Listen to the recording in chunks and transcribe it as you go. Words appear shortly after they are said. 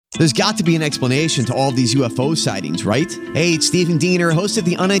There's got to be an explanation to all of these UFO sightings, right? Hey, it's Stephen Diener, host of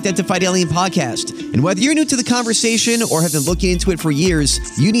the Unidentified Alien Podcast. And whether you're new to the conversation or have been looking into it for years,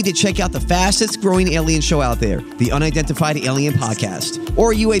 you need to check out the fastest growing alien show out there, the Unidentified Alien Podcast,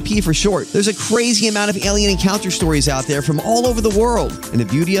 or UAP for short. There's a crazy amount of alien encounter stories out there from all over the world. And the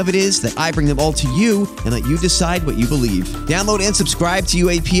beauty of it is that I bring them all to you and let you decide what you believe. Download and subscribe to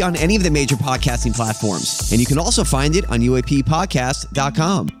UAP on any of the major podcasting platforms. And you can also find it on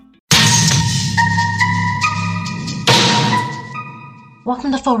UAPpodcast.com.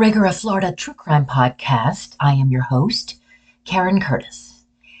 Welcome to Full Rigor of Florida True Crime Podcast. I am your host, Karen Curtis.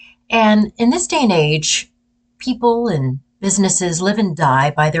 And in this day and age, people and businesses live and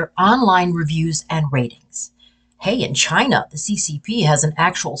die by their online reviews and ratings. Hey, in China, the CCP has an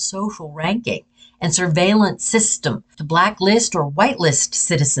actual social ranking and surveillance system to blacklist or whitelist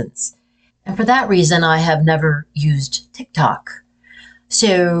citizens. And for that reason, I have never used TikTok.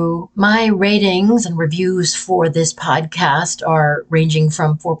 So my ratings and reviews for this podcast are ranging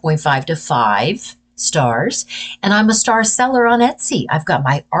from 4.5 to 5 stars. And I'm a star seller on Etsy. I've got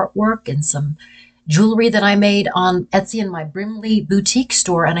my artwork and some jewelry that I made on Etsy in my Brimley boutique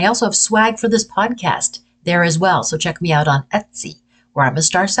store. And I also have swag for this podcast there as well. So check me out on Etsy, where I'm a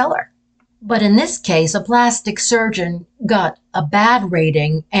star seller. But in this case, a plastic surgeon got a bad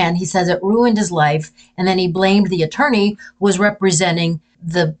rating, and he says it ruined his life. And then he blamed the attorney who was representing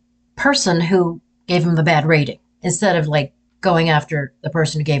the person who gave him the bad rating. Instead of going after the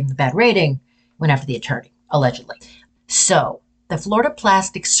person who gave him the bad rating, went after the attorney, allegedly. So the Florida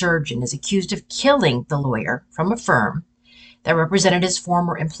plastic surgeon is accused of killing the lawyer from a firm that represented his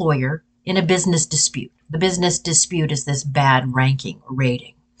former employer in a business dispute. The business dispute is this bad ranking or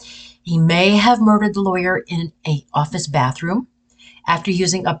rating. He may have murdered the lawyer in an office bathroom after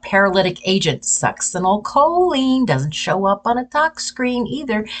using a paralytic agent. Succinylcholine doesn't show up on a tox screen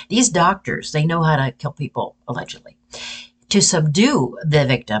either. These doctors, they know how to kill people, allegedly, to subdue the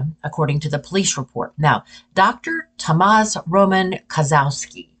victim, according to the police report. Now, Dr. Tomasz Roman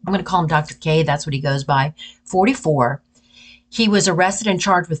Kozowski, I'm going to call him Dr. K, that's what he goes by, 44. He was arrested and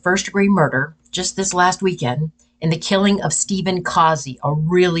charged with first-degree murder just this last weekend in the killing of Stephen Causey, a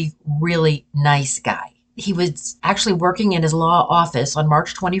really, really nice guy. He was actually working in his law office on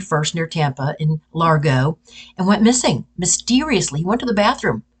March 21st near Tampa in Largo and went missing mysteriously. He went to the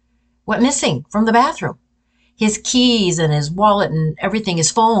bathroom, went missing from the bathroom. His keys and his wallet and everything,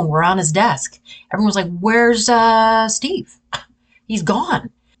 his phone were on his desk. Everyone was like, where's Steve? He's gone.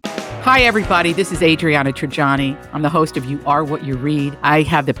 Hi, everybody. This is Adriana Trajani. I'm the host of You Are What You Read. I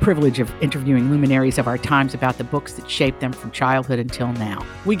have the privilege of interviewing luminaries of our times about the books that shaped them from childhood until now.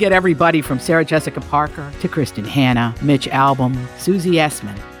 We get everybody from Sarah Jessica Parker to Kristen Hanna, Mitch Albom, Susie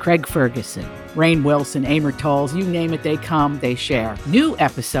Essman, Craig Ferguson, Rainn Wilson, Amor Tolls, you name it, they come, they share. New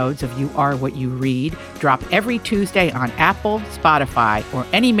episodes of You Are What You Read drop every Tuesday on Apple, Spotify, or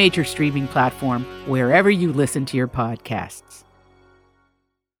any major streaming platform wherever you listen to your podcasts.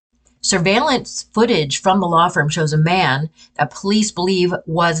 Surveillance footage from the law firm shows a man that police believe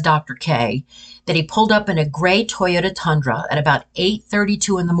was Dr. K, that he pulled up in a gray Toyota Tundra at about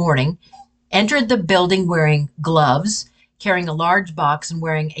 8:32 in the morning, entered the building wearing gloves, carrying a large box and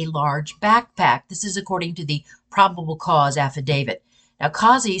wearing a large backpack. This is according to the probable cause affidavit. Now,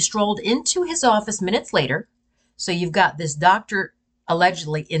 Causey strolled into his office minutes later. So you've got this doctor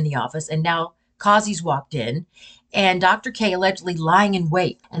allegedly in the office, and now Causey's walked in, and Dr. K allegedly lying in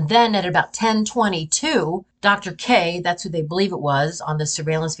wait. And then at about 10:22, Dr. K, that's who they believe it was on the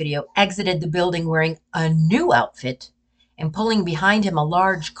surveillance video, exited the building wearing a new outfit and pulling behind him a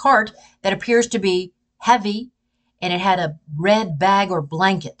large cart that appears to be heavy, and it had a red bag or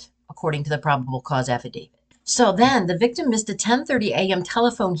blanket, according to the probable cause affidavit. So then the victim missed a 10:30 a.m.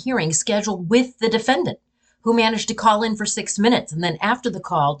 telephone hearing scheduled with the defendant, who managed to call in for 6 minutes. And then after the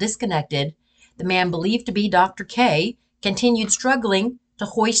call disconnected, the man believed to be Dr. K continued struggling to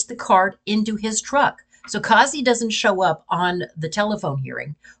hoist the cart into his truck. So Causey doesn't show up on the telephone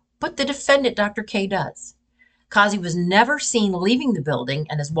hearing, but the defendant, Dr. K, does. Causey was never seen leaving the building,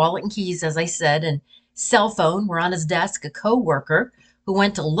 and his wallet and keys, as I said, and cell phone were on his desk. A co-worker who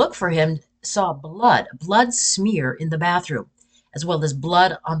went to look for him saw blood smear in the bathroom, as well as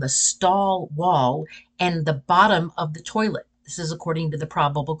blood on the stall wall and the bottom of the toilet. This is according to the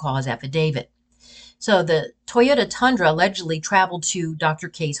probable cause affidavit. So the Toyota Tundra allegedly traveled to Dr.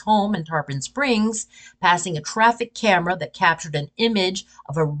 K's home in Tarpon Springs, passing a traffic camera that captured an image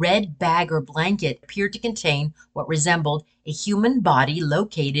of a red bag or blanket appeared to contain what resembled a human body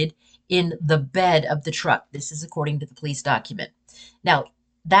located in the bed of the truck. This is according to the police document. Now,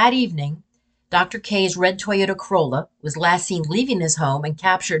 that evening, Dr. K's red Toyota Corolla was last seen leaving his home and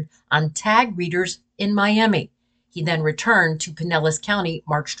captured on tag readers in Miami. He then returned to Pinellas County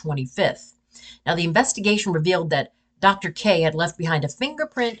March 25th. Now, the investigation revealed that Dr. K had left behind a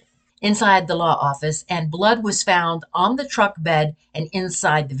fingerprint inside the law office, and blood was found on the truck bed and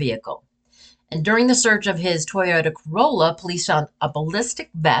inside the vehicle. And during the search of his Toyota Corolla, police found a ballistic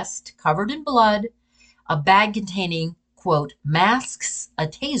vest covered in blood, a bag containing, quote, masks, a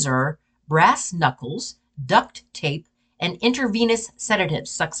taser, brass knuckles, duct tape, and intravenous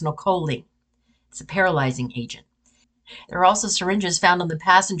sedatives, succinylcholine. It's a paralyzing agent. There are also syringes found on the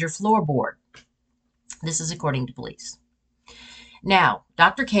passenger floorboard. This is according to police. Now,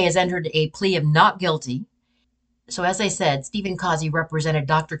 Dr. K has entered a plea of not guilty. So as I said, Stephen Causey represented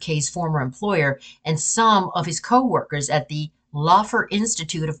Dr. K's former employer and some of his co-workers at the Laufer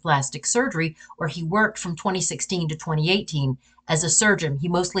Institute of Plastic Surgery, where he worked from 2016 to 2018 as a surgeon. He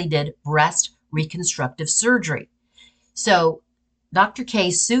mostly did breast reconstructive surgery. So Dr.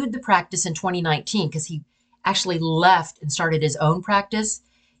 K sued the practice in 2019 because he actually left and started his own practice.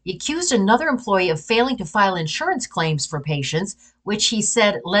 He accused another employee of failing to file insurance claims for patients, which he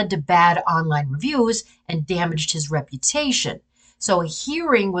said led to bad online reviews and damaged his reputation. So a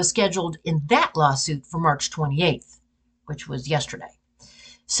hearing was scheduled in that lawsuit for March 28th, which was yesterday.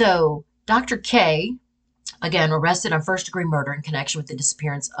 So Dr. K, again, arrested on first-degree murder in connection with the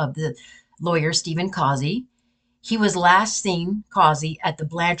disappearance of the lawyer Stephen Causey. He was last seen, Causey, at the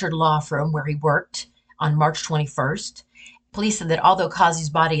Blanchard Law Firm where he worked on March 21st. Police said that although Causey's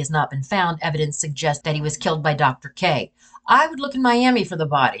body has not been found, evidence suggests that he was killed by Dr. K. I would look in Miami for the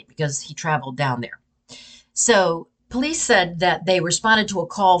body because he traveled down there. So police said that they responded to a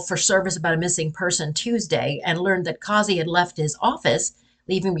call for service about a missing person Tuesday and learned that Causey had left his office,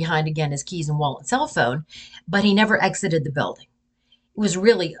 leaving behind again his keys and wallet and cell phone, but he never exited the building. It was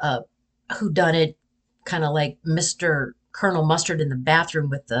really a whodunit, kind of like Mr. Colonel Mustard in the bathroom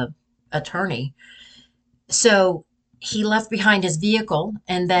with the attorney. So he left behind his vehicle,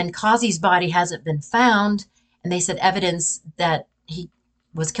 and then Causey's body hasn't been found, and they said evidence that he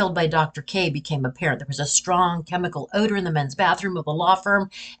was killed by Dr. K became apparent. There was a strong chemical odor in the men's bathroom of the law firm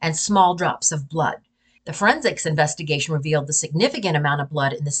and small drops of blood. The forensics investigation revealed the significant amount of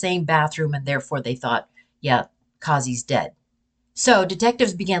blood in the same bathroom, and therefore they thought, yeah, Causey's dead. So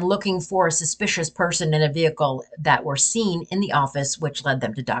detectives began looking for a suspicious person in a vehicle that were seen in the office, which led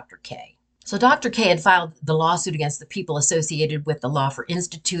them to Dr. K. So Dr. K had filed the lawsuit against the people associated with the Laufer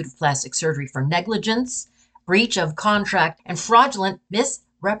Institute of Plastic Surgery for negligence, breach of contract, and fraudulent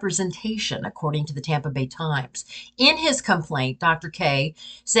misrepresentation, according to the Tampa Bay Times. In his complaint, Dr. K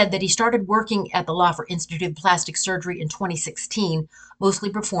said that he started working at the Laufer Institute of Plastic Surgery in 2016, mostly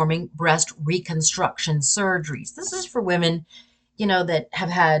performing breast reconstruction surgeries. This is for women, that have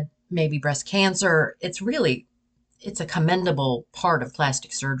had maybe breast cancer. It's a commendable part of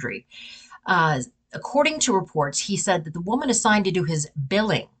plastic surgery. According to reports, he said that the woman assigned to do his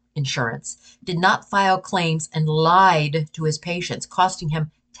billing insurance did not file claims and lied to his patients, costing him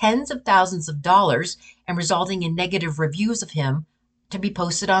tens of thousands of dollars and resulting in negative reviews of him to be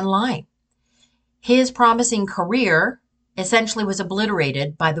posted online. His promising career essentially was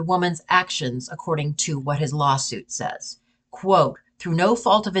obliterated by the woman's actions, according to what his lawsuit says. Quote, through no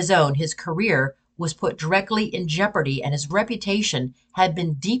fault of his own, his career was put directly in jeopardy and his reputation had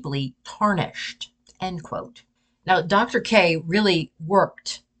been deeply tarnished, end quote. Now, Dr. K really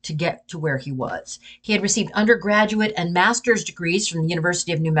worked to get to where he was. He had received undergraduate and master's degrees from the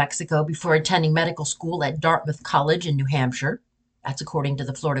University of New Mexico before attending medical school at Dartmouth College in New Hampshire. That's according to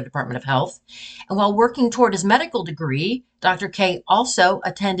the Florida Department of Health. And while working toward his medical degree, Dr. K also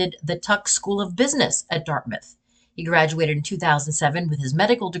attended the Tuck School of Business at Dartmouth. He graduated in 2007 with his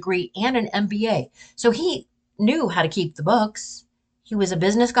medical degree and an MBA. So he knew how to keep the books. He was a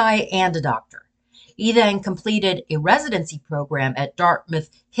business guy and a doctor. He then completed a residency program at Dartmouth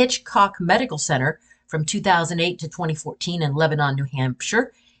Hitchcock Medical Center from 2008 to 2014 in Lebanon, New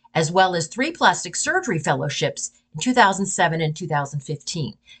Hampshire, as well as 3 plastic surgery fellowships in 2007 and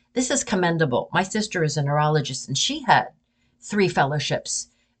 2015. This is commendable. My sister is a neurologist, and she had 3 fellowships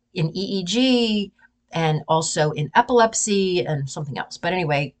in EEG, and also in epilepsy and something else. But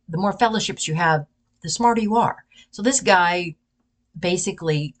anyway, the more fellowships you have, the smarter you are. So this guy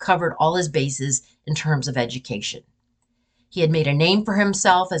basically covered all his bases in terms of education. He had made a name for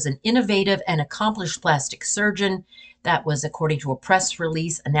himself as an innovative and accomplished plastic surgeon. That was according to a press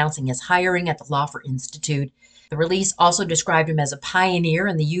release announcing his hiring at the Laufer Institute. The release also described him as a pioneer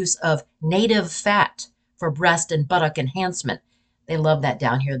in the use of native fat for breast and buttock enhancement. They love that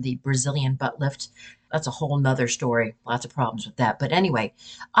down here, the Brazilian butt lift. That's a whole nother story. Lots of problems with that. But anyway,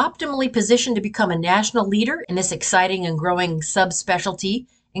 optimally positioned to become a national leader in this exciting and growing subspecialty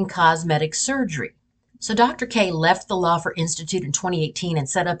in cosmetic surgery. So Dr. K left the Laufer Institute in 2018 and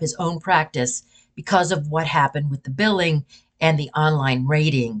set up his own practice because of what happened with the billing and the online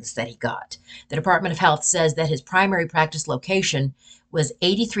ratings that he got. The Department of Health says that his primary practice location was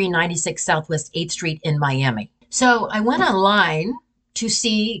 8396 Southwest 8th Street in Miami. So I went online to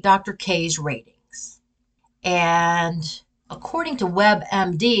see Dr. K's ratings. And according to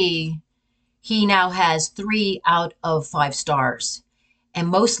WebMD, he now has 3 out of 5 stars, and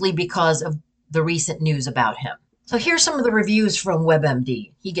mostly because of the recent news about him. So here's some of the reviews from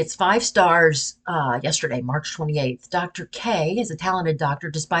WebMD. He gets 5 stars yesterday, March 28th. Dr. K is a talented doctor.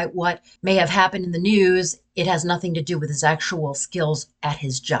 Despite what may have happened in the news, it has nothing to do with his actual skills at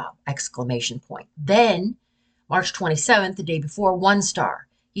his job, ! Then, March 27th, the day before, 1 star.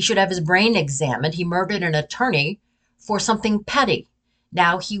 He should have his brain examined. He murdered an attorney for something petty.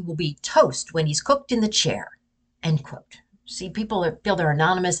 Now he will be toast when he's cooked in the chair. End quote. See, people feel they're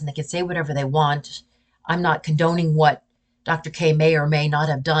anonymous and they can say whatever they want. I'm not condoning what Dr. K may or may not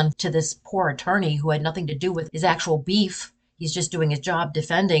have done to this poor attorney who had nothing to do with his actual beef. He's just doing his job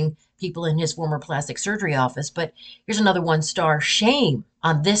defending people in his former plastic surgery office. But here's another 1 star. Shame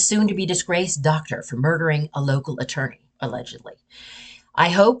on this soon-to-be disgraced doctor for murdering a local attorney, allegedly. I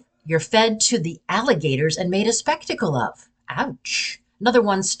hope you're fed to the alligators and made a spectacle of. Ouch. Another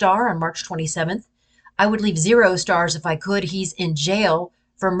 1 star on March 27th. I would leave 0 stars if I could. He's in jail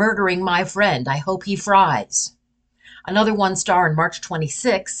for murdering my friend. I hope he fries. Another 1 star on March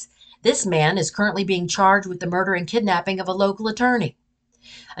 26th. This man is currently being charged with the murder and kidnapping of a local attorney.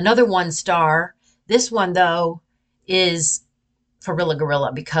 Another 1 star. This one, though, is for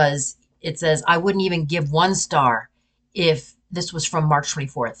Gorilla because it says, I wouldn't even give 1 star if this was from March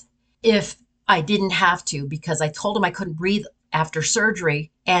 24th. If I didn't have to, because I told him I couldn't breathe after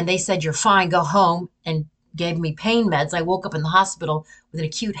surgery, and they said, you're fine, go home, and gave me pain meds. I woke up in the hospital with an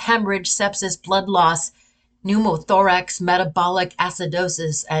acute hemorrhage, sepsis, blood loss, pneumothorax, metabolic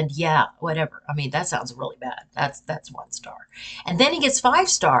acidosis, and yeah, whatever. I mean, that sounds really bad. That's 1 star. And then he gets 5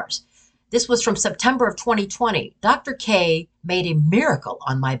 stars. This was from September of 2020. Dr. K made a miracle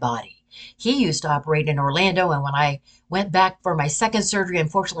on my body. He used to operate in Orlando, and when I went back for my second surgery,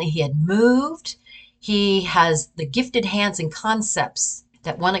 unfortunately, he had moved. He has the gifted hands and concepts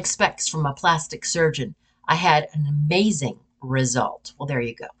that one expects from a plastic surgeon. I had an amazing result. Well, there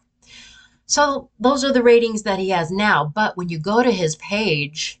you go. So those are the ratings that he has now. But when you go to his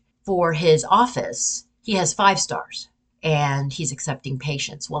page for his office, he has 5 stars, and he's accepting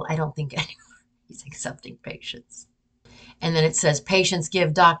patients. Well, I don't think anymore he's accepting patients. And then it says, patients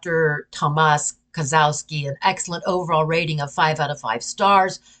give Dr. Tomas Kozlowski an excellent overall rating of 5 out of 5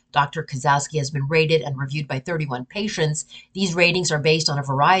 stars. Dr. Kozlowski has been rated and reviewed by 31 patients. These ratings are based on a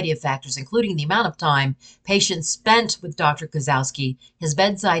variety of factors, including the amount of time patients spent with Dr. Kozlowski, his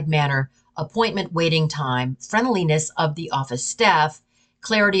bedside manner, appointment waiting time, friendliness of the office staff,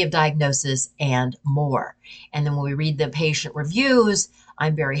 clarity of diagnosis, and more. And then when we read the patient reviews,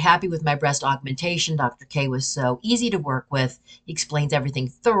 I'm very happy with my breast augmentation. Dr. K was so easy to work with. He explains everything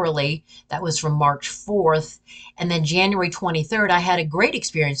thoroughly. That was from March 4th. And then January 23rd, I had a great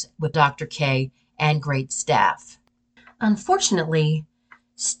experience with Dr. K and great staff. Unfortunately,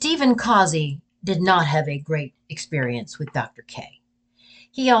 Stephen Causey did not have a great experience with Dr. K.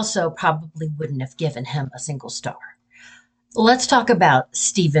 He also probably wouldn't have given him a single star. Let's talk about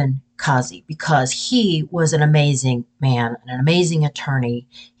Stephen Causey, because he was an amazing man, an amazing attorney.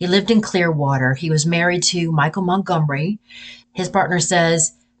 He lived in Clearwater. He was married to Michael Montgomery. His partner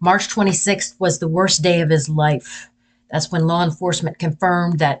says March 26th was the worst day of his life. That's when law enforcement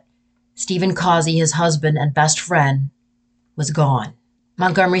confirmed that Stephen Causey, his husband and best friend, was gone.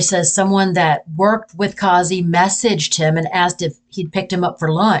 Montgomery says someone that worked with Causey messaged him and asked if he'd picked him up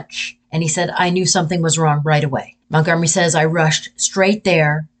for lunch. And he said, I knew something was wrong right away. Montgomery says, I rushed straight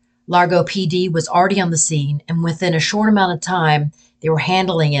there. Largo PD was already on the scene, and within a short amount of time, they were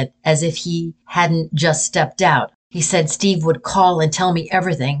handling it as if he hadn't just stepped out. He said Steve would call and tell me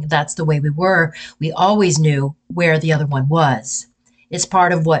everything. That's the way we were. We always knew where the other one was. It's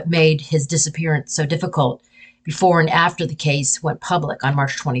part of what made his disappearance so difficult before and after the case went public on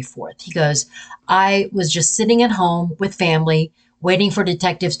March 24th. He goes, I was just sitting at home with family, waiting for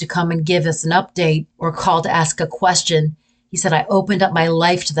detectives to come and give us an update or call to ask a question. He said, I opened up my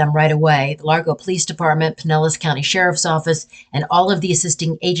life to them right away. The Largo Police Department, Pinellas County Sheriff's Office, and all of the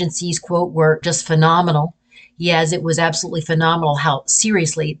assisting agencies, quote, were just phenomenal. He adds, it was absolutely phenomenal how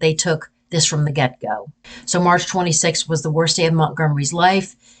seriously they took this from the get-go. So March 26th was the worst day of Montgomery's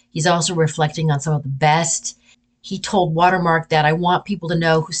life. He's also reflecting on some of the best. He told Watermark that I want people to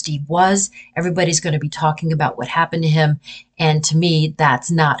know who Steve was. Everybody's going to be talking about what happened to him. And to me,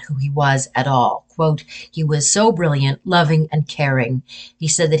 that's not who he was at all. Quote, he was so brilliant, loving, and caring. He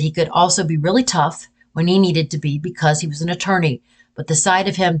said that he could also be really tough when he needed to be because he was an attorney. But the side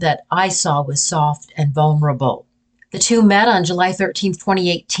of him that I saw was soft and vulnerable. The two met on July 13th,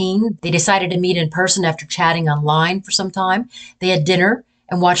 2018. They decided to meet in person after chatting online for some time. They had dinner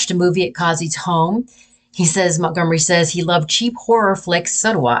and watched a movie at Kazi's home. He says, Montgomery says, he loved cheap horror flicks,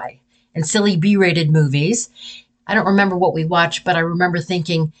 so do I, and silly B-rated movies. I don't remember what we watched, but I remember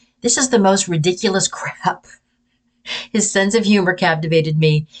thinking, this is the most ridiculous crap. His sense of humor captivated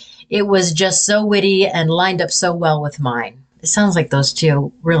me. It was just so witty and lined up so well with mine. It sounds like those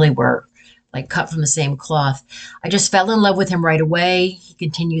two really were like cut from the same cloth. I just fell in love with him right away. He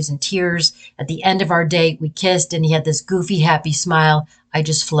continues in tears. At the end of our date, we kissed and he had this goofy, happy smile. I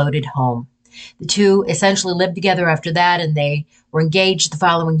just floated home. The two essentially lived together after that, and they were engaged the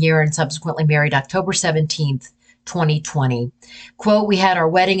following year and subsequently married October 17th, 2020. Quote, we had our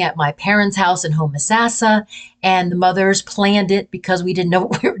wedding at my parents' house in Homosassa, and the mothers planned it because we didn't know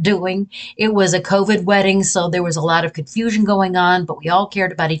what we were doing. It was a COVID wedding, so there was a lot of confusion going on, but we all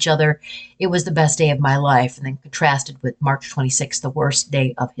cared about each other. It was the best day of my life, and then contrasted with March 26th, the worst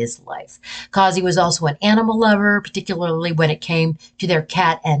day of his life. Kazi was also an animal lover, particularly when it came to their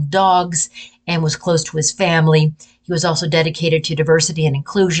cat and dogs, and was close to his family. He was also dedicated to diversity and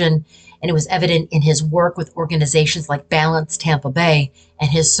inclusion, and it was evident in his work with organizations like Balance Tampa Bay and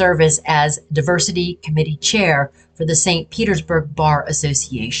his service as Diversity Committee Chair for the St. Petersburg Bar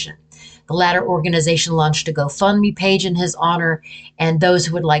Association. The latter organization launched a GoFundMe page in his honor, and those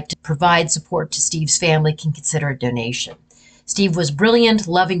who would like to provide support to Steve's family can consider a donation. Steve was brilliant,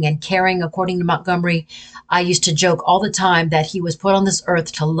 loving, and caring, according to Montgomery. I used to joke all the time that he was put on this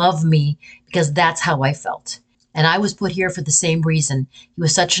earth to love me because that's how I felt. And I was put here for the same reason. He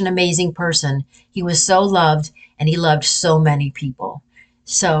was such an amazing person. He was so loved, and he loved so many people.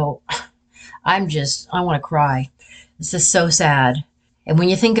 So I want to cry. This is so sad. And when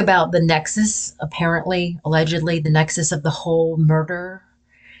you think about the nexus, apparently, allegedly, the nexus of the whole murder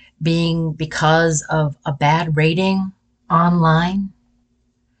being because of a bad rating online,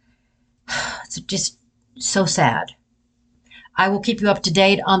 it's just so sad. I will keep you up to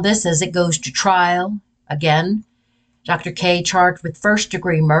date on this as it goes to trial. Again, Dr. K charged with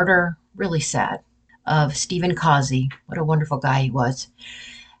first-degree murder, really sad, of Stephen Kazi. What a wonderful guy he was.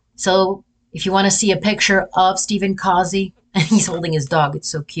 So if you want to see a picture of Stephen Kazi, and he's holding his dog, it's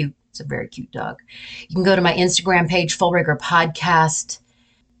so cute. It's a very cute dog. You can go to my Instagram page, Full Rigor Podcast.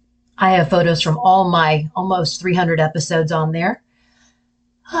 I have photos from all my almost 300 episodes on there.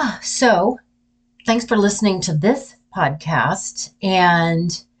 So thanks for listening to this podcast,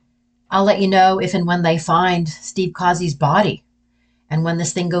 and I'll let you know if and when they find Steve Kazi's body and when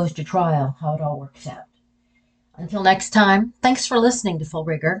this thing goes to trial, how it all works out. Until next time, thanks for listening to Full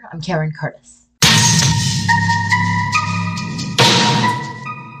Rigor. I'm Karen Curtis.